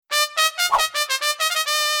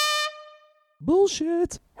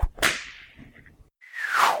Bullshit.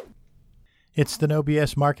 It's the No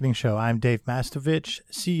BS Marketing Show. I'm Dave Mastovich,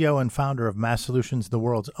 CEO and founder of Mass Solutions, the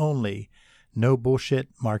world's only no bullshit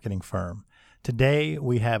marketing firm. Today,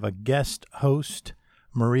 we have a guest host,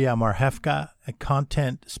 Maria Marhefka, a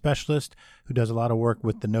content specialist who does a lot of work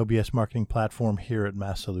with the No BS marketing platform here at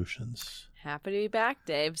Mass Solutions. Happy to be back,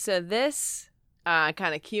 Dave. So this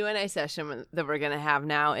kind of Q&A session that we're going to have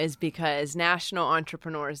now is because National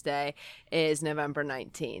Entrepreneurs Day is November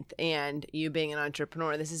 19th. And you being an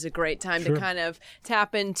entrepreneur, this is a great time to kind of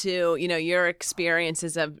tap into, your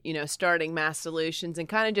experiences of, starting Mass Solutions and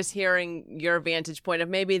kind of just hearing your vantage point of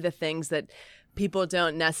maybe the things that people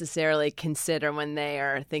don't necessarily consider when they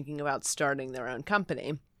are thinking about starting their own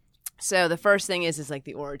company. So the first thing is like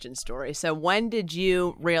the origin story. So when did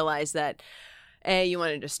you realize that you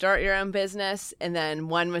wanted to start your own business? And then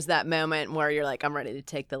when was that moment where you're like, I'm ready to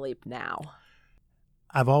take the leap now?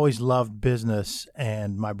 I've always loved business,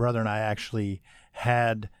 and my brother and I actually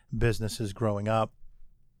had businesses growing up.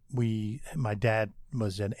 My dad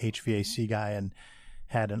was an HVAC guy and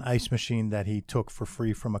had an ice machine that he took for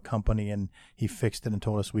free from a company, and he fixed it and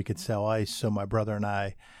told us we could sell ice. So my brother and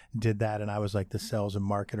I did that, and I was like the sales and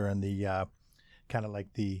marketer and the kind of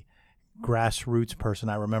like the grassroots person.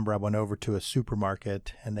 I remember I went over to a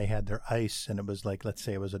supermarket and they had their ice, and it was like, let's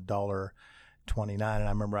say it was $1.29, and I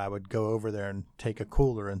remember I would go over there and take a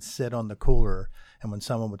cooler and sit on the cooler, and when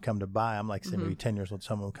someone would come to buy, I'm like, say maybe 10 years old,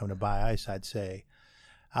 someone would come to buy ice, I'd say,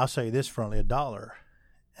 I'll sell you this for only $1.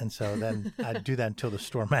 And so then I'd do that until the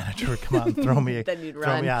store manager would come out and throw me out,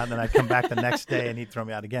 and then I'd come back the next day and he'd throw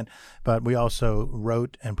me out again. But we also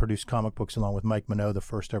wrote and produced comic books along with Mike Minot, the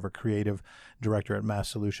first ever creative director at Mass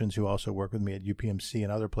Solutions, who also worked with me at UPMC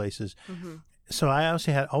and other places. Mm-hmm. So I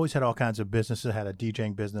always had all kinds of businesses. I had a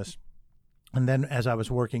DJing business. And then as I was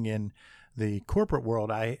working in the corporate world,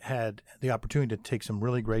 I had the opportunity to take some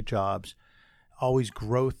really great jobs. Always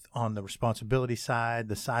growth on the responsibility side,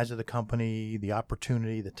 the size of the company, the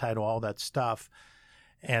opportunity, the title, all that stuff.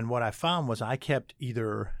 And what I found was I kept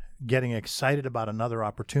either getting excited about another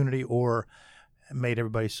opportunity or made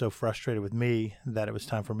everybody so frustrated with me that it was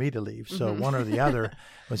time for me to leave. So one or the other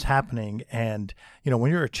was happening. And, when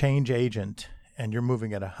you're a change agent and you're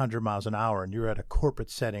moving at 100 miles an hour and you're at a corporate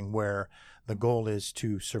setting where the goal is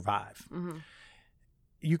to survive,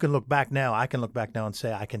 you can look back now. I can look back now and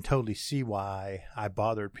say I can totally see why I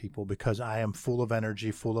bothered people, because I am full of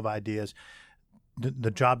energy, full of ideas.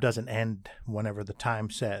 The job doesn't end whenever the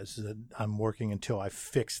time says. I'm working until I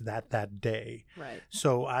fix that day. Right.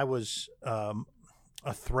 So I was a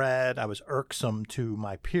threat. I was irksome to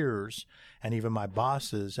my peers and even my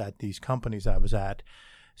bosses at these companies I was at.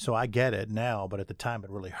 So I get it now, but at the time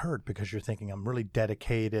it really hurt, because you're thinking I'm really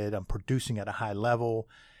dedicated. I'm producing at a high level.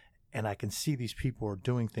 And I can see these people are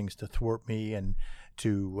doing things to thwart me and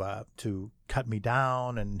to cut me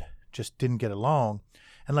down, and just didn't get along.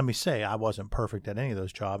 And let me say, I wasn't perfect at any of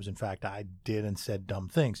those jobs. In fact, I did and said dumb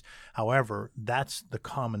things. However, that's the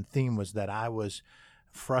common theme, was that I was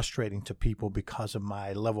frustrating to people because of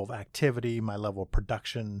my level of activity, my level of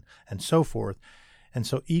production, and so forth. And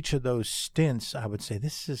so each of those stints, I would say,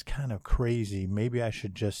 this is kind of crazy. Maybe I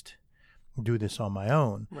should just do this on my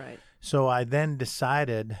own. Right. So I then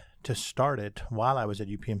decided to start it while I was at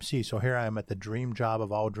UPMC. So here I am at the dream job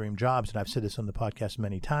of all dream jobs, and I've said this on the podcast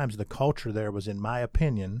many times. The culture there was, in my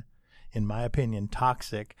opinion,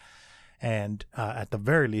 toxic, and at the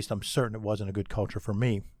very least, I'm certain it wasn't a good culture for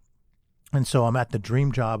me. And so I'm at the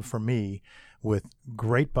dream job for me, with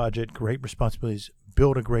great budget, great responsibilities,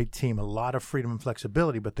 build a great team, a lot of freedom and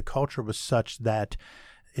flexibility, but the culture was such that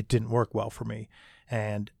it didn't work well for me.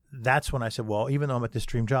 And that's when I said, well, even though I'm at this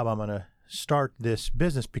dream job, I'm going to start this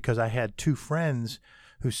business, because I had two friends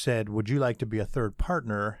who said, would you like to be a third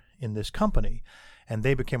partner in this company? And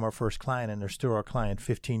they became our first client, and they're still our client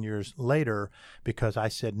 15 years later, because I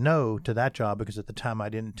said no to that job, because at the time I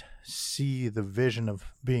didn't see the vision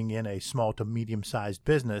of being in a small to medium-sized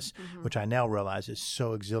business, which I now realize is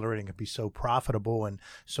so exhilarating, can be so profitable and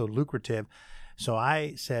so lucrative. So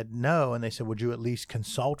I said no, and they said, would you at least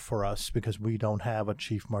consult for us, because we don't have a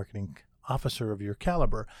chief marketing officer of your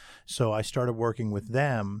caliber. So I started working with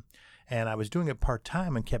them, and I was doing it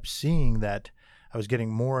part-time and kept seeing that I was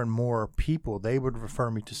getting more and more people. They would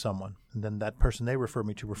refer me to someone, and then that person they referred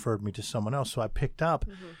me to someone else. So I picked up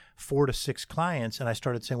 4 to 6 clients, and I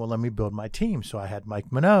started saying, well, let me build my team. So I had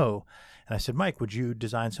Mike Minot, and I said, Mike, would you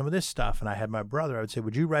design some of this stuff? And I had my brother. I would say,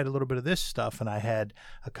 would you write a little bit of this stuff? And I had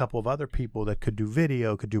a couple of other people that could do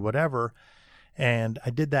video, could do whatever. And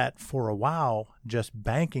I did that for a while, just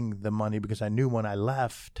banking the money, because I knew when I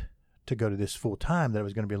left to go to this full time, that it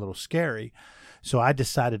was going to be a little scary. So I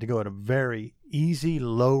decided to go at a very easy,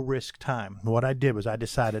 low risk time. What I did was I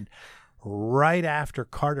decided right after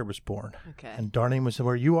Carter was born. Okay. And Darlene was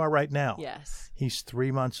where you are right now. Yes. He's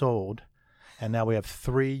 3 months old, and now we have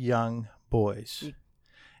 3 young boys.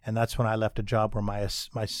 And that's when I left a job where my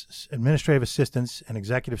administrative assistants and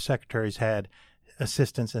executive secretaries had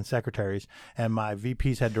assistants and secretaries, and my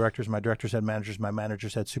VPs had directors, my directors had managers, my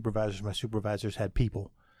managers had supervisors, my supervisors had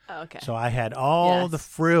people. Oh, okay. So I had all the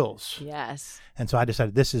frills. Yes. And so I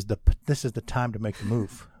decided this is the time to make the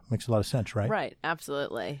move. Makes a lot of sense, right? Right.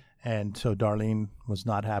 Absolutely. And so Darlene was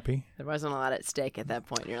not happy. There wasn't a lot at stake at that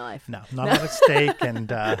point in your life. No, not a lot at stake.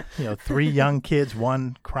 And, 3 young kids,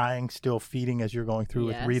 one crying, still feeding as you're going through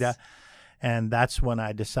with Rita. And that's when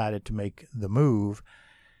I decided to make the move.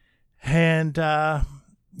 And,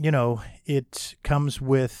 it comes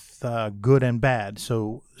with good and bad.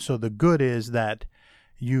 So the good is that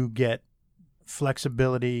you get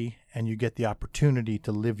flexibility and you get the opportunity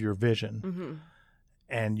to live your vision,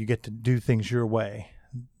 and you get to do things your way.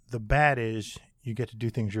 The bad is you get to do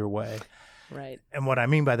things your way. Right. And what I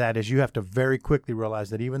mean by that is you have to very quickly realize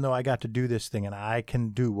that even though I got to do this thing and I can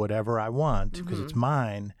do whatever I want because it's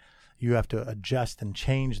mine, you have to adjust and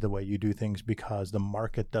change the way you do things because the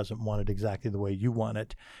market doesn't want it exactly the way you want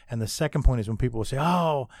it. And the second point is when people will say,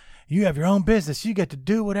 oh, you have your own business. You get to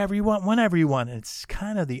do whatever you want, whenever you want. And it's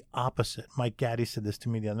kind of the opposite. Mike Gaddy said this to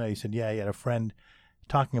me the other night. He said, yeah, he had a friend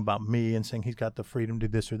talking about me and saying he's got the freedom to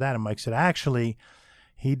do this or that. And Mike said, actually,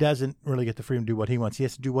 he doesn't really get the freedom to do what he wants. He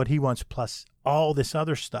has to do what he wants plus all this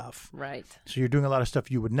other stuff. Right. So you're doing a lot of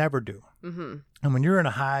stuff you would never do. And when you're in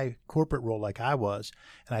a high corporate role like I was,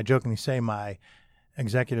 and I jokingly say my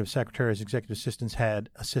executive secretaries, executive assistants had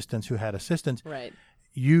assistants who had assistants. Right.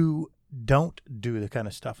 You don't do the kind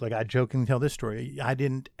of stuff. Like I jokingly tell this story. I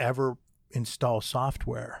didn't ever install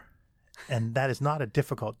software. And that is not a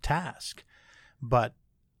difficult task. But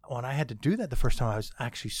when I had to do that the first time, I was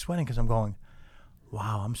actually sweating because I'm going,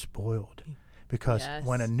 wow, I'm spoiled. Because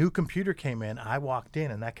when a new computer came in, I walked in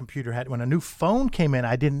and that computer when a new phone came in,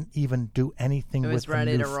 I didn't even do anything with the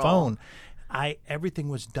new phone. Everything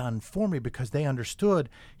was done for me because they understood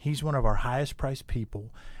he's one of our highest priced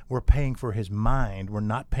people. We're paying for his mind. We're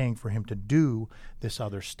not paying for him to do this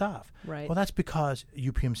other stuff. Right. Well, that's because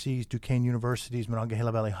UPMCs, Duquesne universities,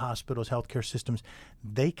 Monongahela Valley hospitals, healthcare systems,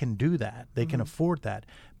 they can do that. They can afford that.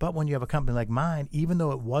 But when you have a company like mine, even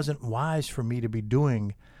though it wasn't wise for me to be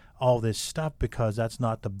doing all this stuff because that's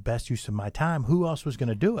not the best use of my time, who else was going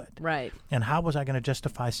to do it? Right. And how was I going to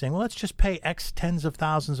justify saying, well, let's just pay X tens of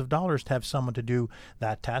thousands of dollars to have someone to do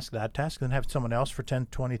that task, and then have someone else for 10,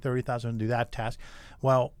 20, 30,000 to do that task?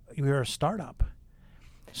 Well, we're a startup.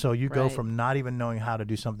 So you go from not even knowing how to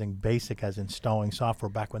do something basic as installing software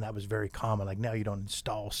back when that was very common. Like now you don't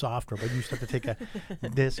install software, but you used to have to take a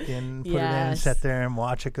disk in, put it in, sit there and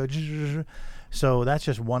watch it go. So that's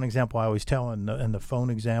just one example I always tell in the phone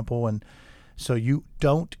example. And so you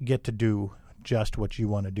don't get to do just what you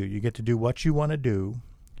want to do. You get to do what you want to do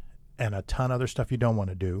and a ton of other stuff you don't want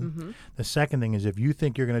to do. The second thing is if you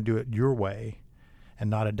think you're going to do it your way and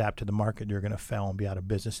not adapt to the market, you're going to fail and be out of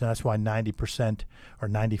business. And that's why 90% or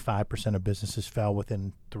 95% of businesses fail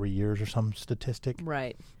within 3 years or some statistic.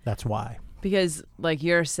 Right. That's why. Because like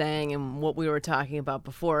you're saying, and what we were talking about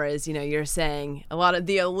before is, you're saying a lot of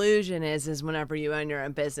the illusion is whenever you own your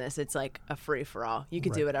own business, it's like a free for all. You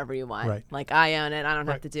can do whatever you want. Right. Like I own it. I don't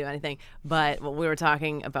have to do anything. But what we were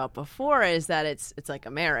talking about before is that it's like a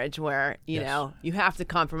marriage where, you know, you have to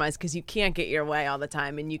compromise because you can't get your way all the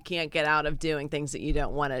time and you can't get out of doing things that you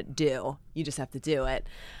don't want to do. You just have to do it.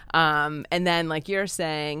 And then like you're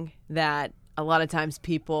saying that a lot of times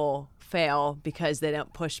people fail because they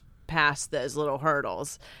don't push past those little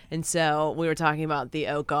hurdles. And so we were talking about the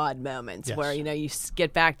oh God moments where, you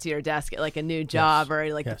get back to your desk at like a new job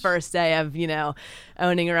or like the first day of,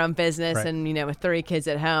 owning your own business and, with 3 kids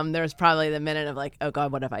at home, there was probably the minute of like, oh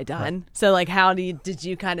God, what have I done? Right. So like, how did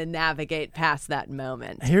you kind of navigate past that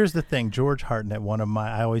moment? Here's the thing, George Hartnett,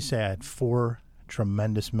 I always say I had 4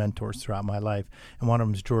 tremendous mentors throughout my life. And one of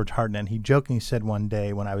them is George Hartnett. He jokingly said one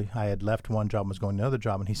day when I had left one job and was going to another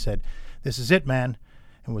job, and he said, this is it, man.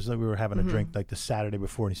 And we were having a drink like the Saturday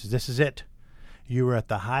before, and he says, this is it. You were at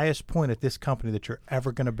the highest point at this company that you're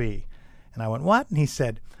ever going to be. And I went, what? And he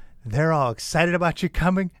said, they're all excited about you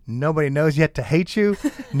coming. Nobody knows yet to hate you.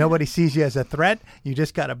 Nobody sees you as a threat. You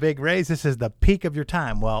just got a big raise. This is the peak of your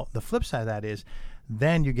time. Well, the flip side of that is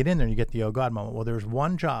then you get in there and you get the oh God moment. Well, there was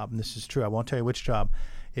one job, and this is true. I won't tell you which job.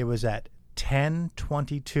 It was at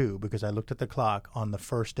 10:22 because I looked at the clock on the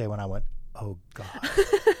first day when I went, oh God,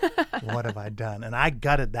 what have I done? And I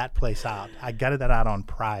gutted that place out. I gutted that out on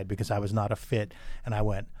pride because I was not a fit. And I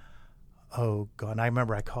went, oh God. And I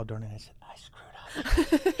remember I called Doreen and I said, I screwed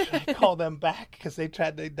up. Should I call them back? Because they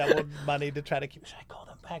tried to double money to try to keep. Should I call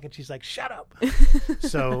them back? And she's like, shut up.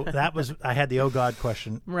 So that was, I had the oh God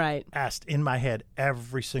question asked in my head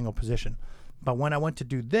every single position. But when I went to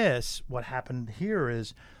do this, what happened here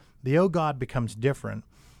is the oh God becomes different.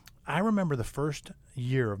 I remember the first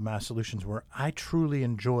year of Mass Solutions where I truly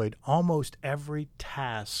enjoyed almost every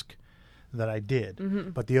task that I did. Mm-hmm.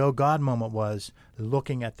 But the oh God moment was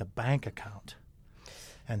looking at the bank account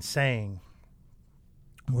and saying,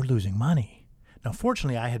 we're losing money. Now,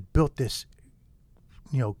 fortunately, I had built this,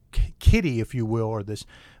 kitty, if you will, or this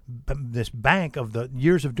bank of the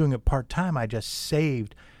years of doing it part-time. I just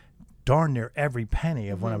saved darn near every penny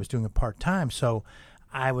of when I was doing it part-time. So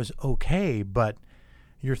I was okay, but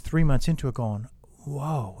you're 3 months into it going,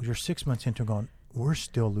 whoa, you're 6 months into it going, we're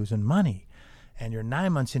still losing money. And you're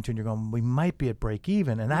 9 months into it and you're going, we might be at break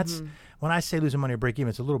even. And that's, when I say losing money or break even,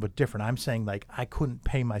 it's a little bit different. I'm saying like I couldn't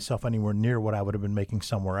pay myself anywhere near what I would have been making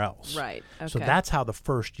somewhere else. Right. Okay. So that's how the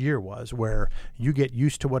first year was, where you get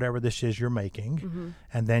used to whatever this is you're making.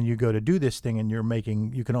 And then you go to do this thing and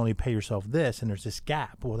you can only pay yourself this. And there's this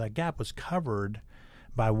gap. Well, that gap was covered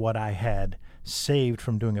by what I had saved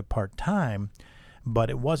from doing it part-time. But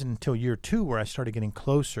it wasn't until year 2 where I started getting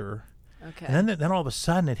closer. Okay. And then all of a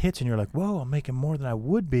sudden it hits and you're like, whoa, I'm making more than I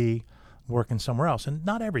would be working somewhere else. And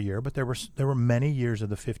not every year, but there were many years of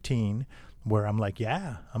the 15 where I'm like,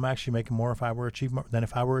 yeah, I'm actually making more than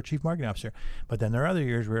if I were a chief marketing officer. But then there are other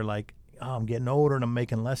years where like, oh, I'm getting older and I'm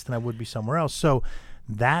making less than I would be somewhere else. So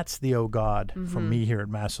that's the oh God for me here at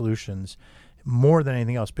Mass Solutions more than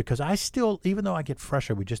anything else, because I still, even though I get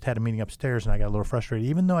frustrated, we just had a meeting upstairs and I got a little frustrated.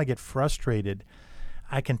 Even though I get frustrated,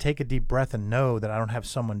 I can take a deep breath and know that I don't have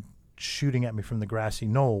someone shooting at me from the grassy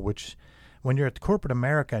knoll, which when you're at corporate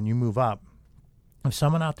America and you move up, if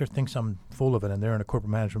someone out there thinks I'm full of it and they're in a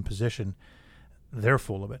corporate management position, they're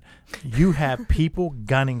full of it. You have people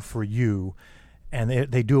gunning for you, and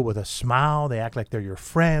they do it with a smile. They act like they're your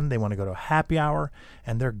friend. They want to go to a happy hour,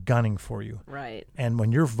 and they're gunning for you. Right. And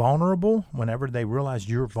when you're vulnerable, whenever they realize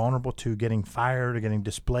you're vulnerable to getting fired or getting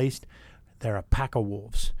displaced, they're a pack of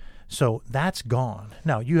wolves. So that's gone.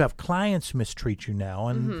 Now, you have clients mistreat you now,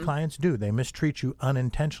 and clients do. They mistreat you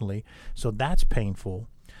unintentionally, so that's painful.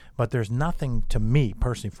 But there's nothing, to me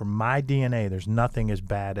personally, for my DNA, there's nothing as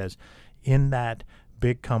bad as in that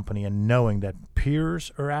big company and knowing that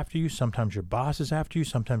peers are after you, sometimes your boss is after you,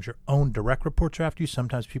 sometimes your own direct reports are after you,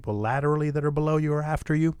 sometimes people laterally that are below you are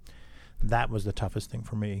after you. That was the toughest thing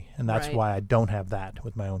for me, and that's why I don't have that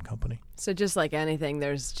with my own company. So just like anything,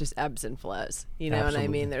 there's just ebbs and flows. You know Absolutely. what I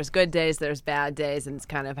mean? There's good days, there's bad days, and it's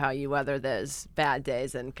kind of how you weather those bad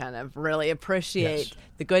days and kind of really appreciate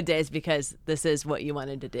the good days, because this is what you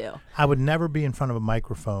wanted to do. I would never be in front of a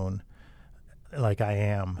microphone like I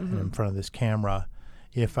am in front of this camera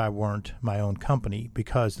if I weren't my own company,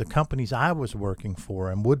 because the companies I was working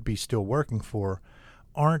for and would be still working for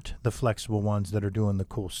aren't the flexible ones that are doing the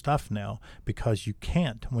cool stuff now, because you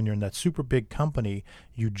can't. When you're in that super big company,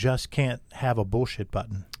 you just can't have a bullshit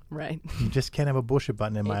button. Right. You just can't have a bullshit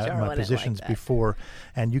button in my positions before.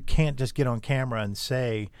 And you can't just get on camera and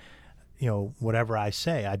say, whatever I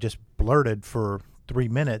say. I just blurted for 3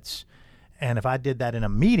 minutes. And if I did that in a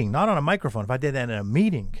meeting, not on a microphone, if I did that in a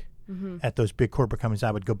meeting at those big corporate companies,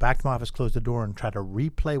 I would go back to my office, close the door, and try to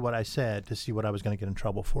replay what I said to see what I was going to get in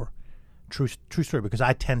trouble for. True story, because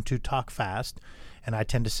I tend to talk fast and I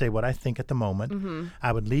tend to say what I think at the moment.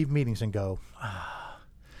 I would leave meetings and go,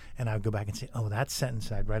 and I would go back and say, oh, that sentence.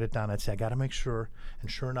 And I'd write it down. I'd say, I got to make sure. And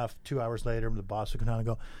sure enough, 2 hours later, the boss would come down and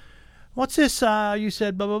go, what's this? You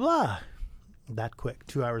said blah, blah, blah. That quick.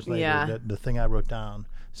 2 hours later, the thing I wrote down,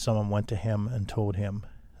 someone went to him and told him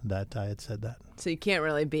that I had said that. So you can't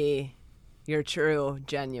really be your true,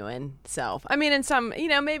 genuine self. I mean, in some,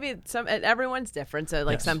 maybe everyone's different. So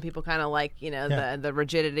like some people kind of like, the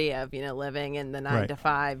rigidity of, living in the 9 to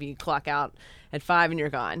 5, you clock out at 5 and you're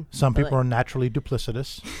gone. Some people are naturally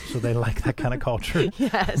duplicitous, so they like that kind of culture.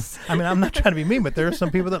 Yes. I mean, I'm not trying to be mean, but there are some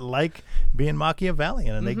people that like being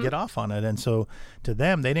Machiavellian and they get off on it. And so to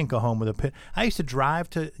them, they didn't go home with a pit. I used to drive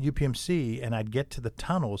to UPMC and I'd get to the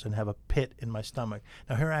tunnels and have a pit in my stomach.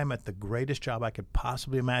 Now here I am at the greatest job I could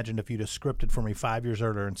possibly imagine. If you'd have scripted for me 5 years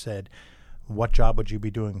earlier and said, what job would you be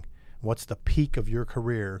doing? What's the peak of your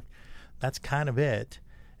career? That's kind of it.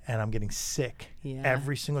 and I'm getting sick Yeah.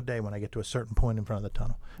 every single day when I get to a certain point in front of the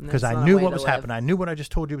tunnel. And Because that's I not a knew way what to was live. happening. I knew what I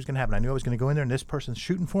just told you was going to happen. I knew I was going to go in there, and this person's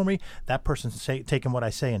shooting for me. That person's taking what I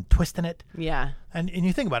say and twisting it. Yeah. And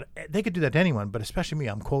you think about it, they could do that to anyone, but especially me,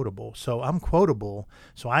 I'm quotable. So I'm quotable,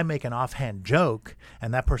 so I make an offhand joke,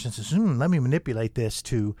 and that person says, let me manipulate this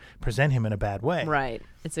to present him in a bad way. Right.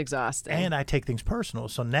 It's exhausting. And I take things personal.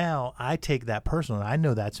 So now I take that personal, and I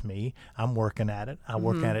know that's me. I'm working at it. I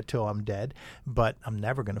work at it till I'm dead, but I'm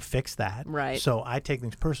never going to fix that. Right. So I take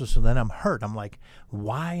things personal, so then I'm hurt. I'm like,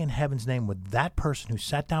 why in heaven's name would that person who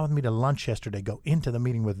sat down with me to lunch yesterday go into the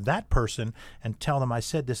meeting with that person and tell them I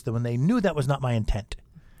said this when they knew that was not my intent?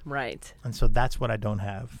 Right. And so that's what I don't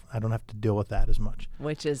have. I don't have to deal with that as much.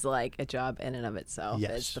 Which is like a job in and of itself,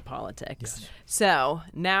 Yes. is the politics. Yes. So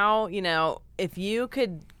now, if you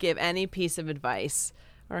could give any piece of advice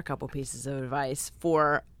or a couple pieces of advice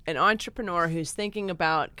for an entrepreneur who's thinking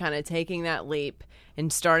about kind of taking that leap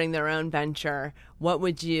and starting their own venture, what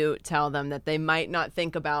would you tell them that they might not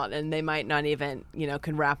think about and they might not even,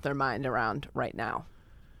 can wrap their mind around right now?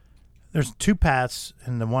 There's two paths,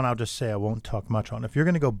 and the one I'll just say I won't talk much on. If you're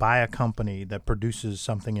going to go buy a company that produces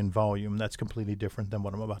something in volume, that's completely different than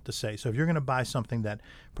what I'm about to say. So if you're going to buy something that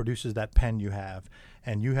produces that pen you have,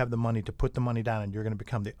 and you have the money to put the money down, and you're going to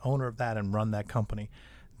become the owner of that and run that company,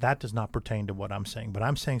 that does not pertain to what I'm saying. But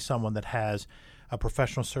I'm saying someone that has a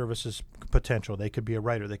professional services potential. They could be a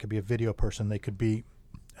writer. They could be a video person. They could be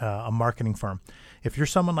a marketing firm. If you're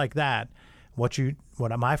someone like that, what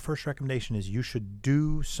my first recommendation is you should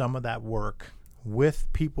do some of that work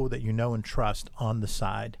with people that you know and trust on the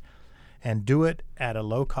side, and do it at a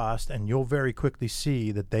low cost, and you'll very quickly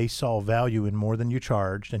see that they saw value in more than you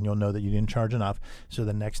charged, and you'll know that you didn't charge enough. So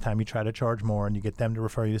the next time you try to charge more and you get them to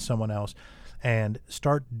refer you to someone else, and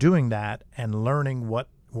start doing that and learning what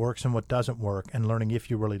works and what doesn't work, and learning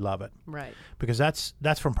if you really love it. Right. Because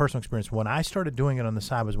that's from personal experience. When I started doing it on the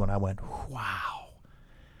side was when I went, wow,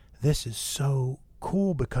 this is so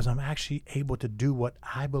cool, because I'm actually able to do what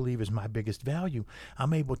I believe is my biggest value.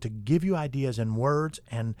 I'm able to give you ideas and words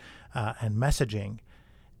and messaging.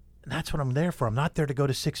 That's what I'm there for. I'm not there to go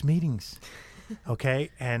to 6 meetings.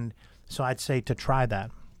 Okay? And so I'd say to try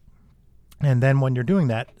that. And then when you're doing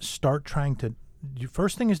that, start trying to, your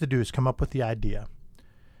first thing is to do is come up with the idea.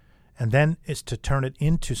 And then is to turn it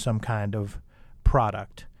into some kind of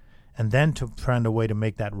product. And then to find a way to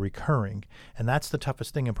make that recurring. And that's the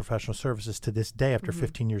toughest thing in professional services to this day after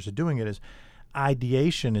 15 years of doing it, is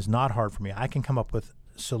ideation is not hard for me. I can come up with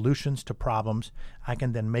solutions to problems. I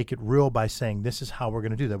can then make it real by saying, this is how we're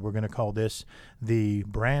going to do that. We're going to call this the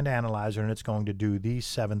brand analyzer, and it's going to do these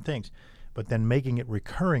 7 things. But then making it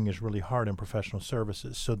recurring is really hard in professional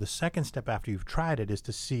services. So the second step after you've tried it is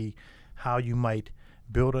to see how you might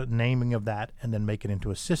build a naming of that and then make it into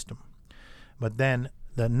a system. But then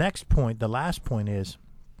the next point, the last point is,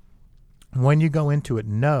 when you go into it,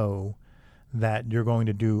 know that you're going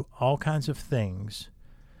to do all kinds of things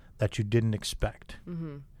that you didn't expect.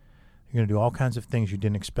 Mm-hmm. You're going to do all kinds of things you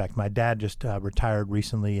didn't expect. My dad just retired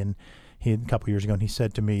recently, and a couple years ago, and he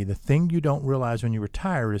said to me, the thing you don't realize when you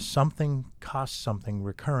retire is something costs something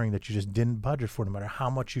recurring that you just didn't budget for, no matter how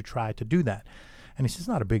much you try to do that. And he said, it's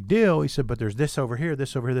not a big deal. He said, but there's this over here,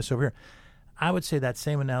 this over here, this over here. I would say that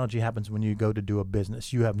same analogy happens when you go to do a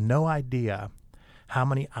business. You have no idea how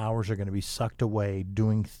many hours are going to be sucked away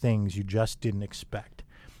doing things you just didn't expect.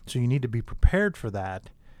 So you need to be prepared for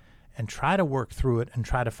that and try to work through it and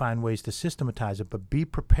try to find ways to systematize it, but be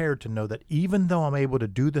prepared to know that even though I'm able to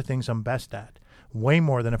do the things I'm best at, way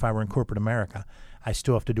more than if I were in corporate America, I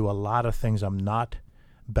still have to do a lot of things I'm not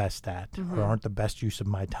best at or aren't the best use of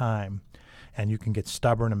my time. And you can get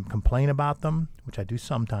stubborn and complain about them, which I do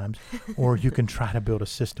sometimes, or you can try to build a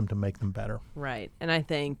system to make them better. Right. And I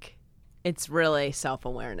think it's really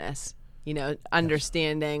self-awareness,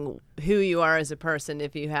 understanding who you are as a person,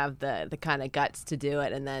 if you have the kind of guts to do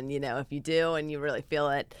it. And then, if you do and you really feel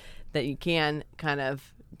it, that you can kind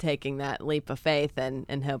of taking that leap of faith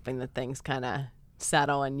and hoping that things kind of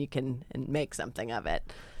settle and you can make something of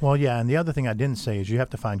it. Well, yeah, and the other thing I didn't say is you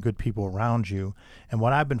have to find good people around you. And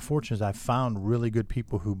what I've been fortunate is I've found really good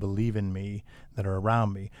people who believe in me that are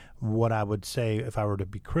around me. What I would say, if I were to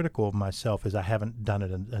be critical of myself, is I haven't done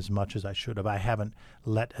it as much as I should have. I haven't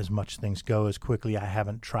let as much things go as quickly. I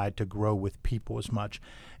haven't tried to grow with people as much.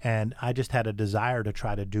 And I just had a desire to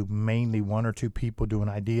try to do mainly 1 or 2 people doing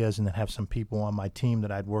ideas and then have some people on my team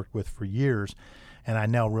that I'd worked with for years. And I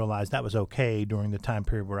now realize that was okay during the time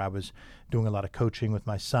period where I was doing a lot of coaching with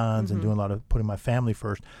my sons and doing a lot of putting my family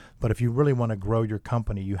first. But if you really want to grow your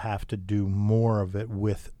company, you have to do more of it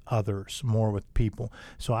with others, more with people.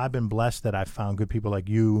 So I've been blessed that I've found good people like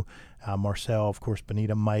you, Marcel, of course,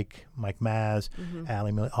 Benita, Mike Maz,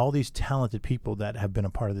 Allie Miller, all these talented people that have been a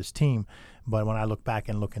part of this team. But when I look back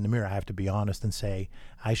and look in the mirror, I have to be honest and say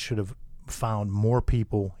I should have found more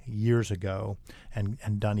people years ago and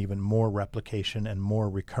done even more replication and more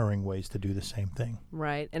recurring ways to do the same thing.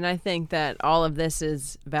 Right. And I think that all of this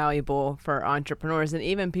is valuable for entrepreneurs and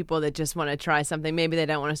even people that just want to try something. Maybe they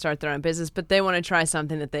don't want to start their own business, but they want to try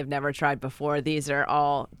something that they've never tried before. These are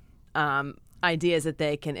all ideas that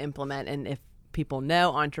they can implement. And if people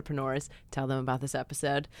know entrepreneurs, tell them about this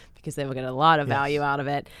episode because they will get a lot of value out of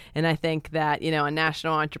it. And I think that, on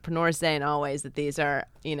National Entrepreneurs Day and always that these are,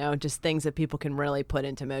 just things that people can really put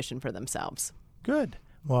into motion for themselves. Good.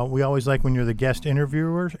 Well, we always like when you're the guest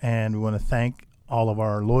interviewer, and we want to thank all of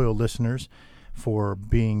our loyal listeners for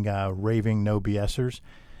being raving no BSers.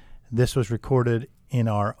 This was recorded in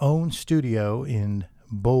our own studio in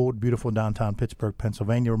bold, beautiful downtown Pittsburgh,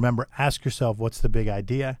 Pennsylvania. Remember, ask yourself, what's the big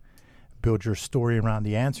idea? Build your story around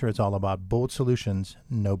the answer. It's all about bold solutions,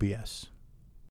 no BS.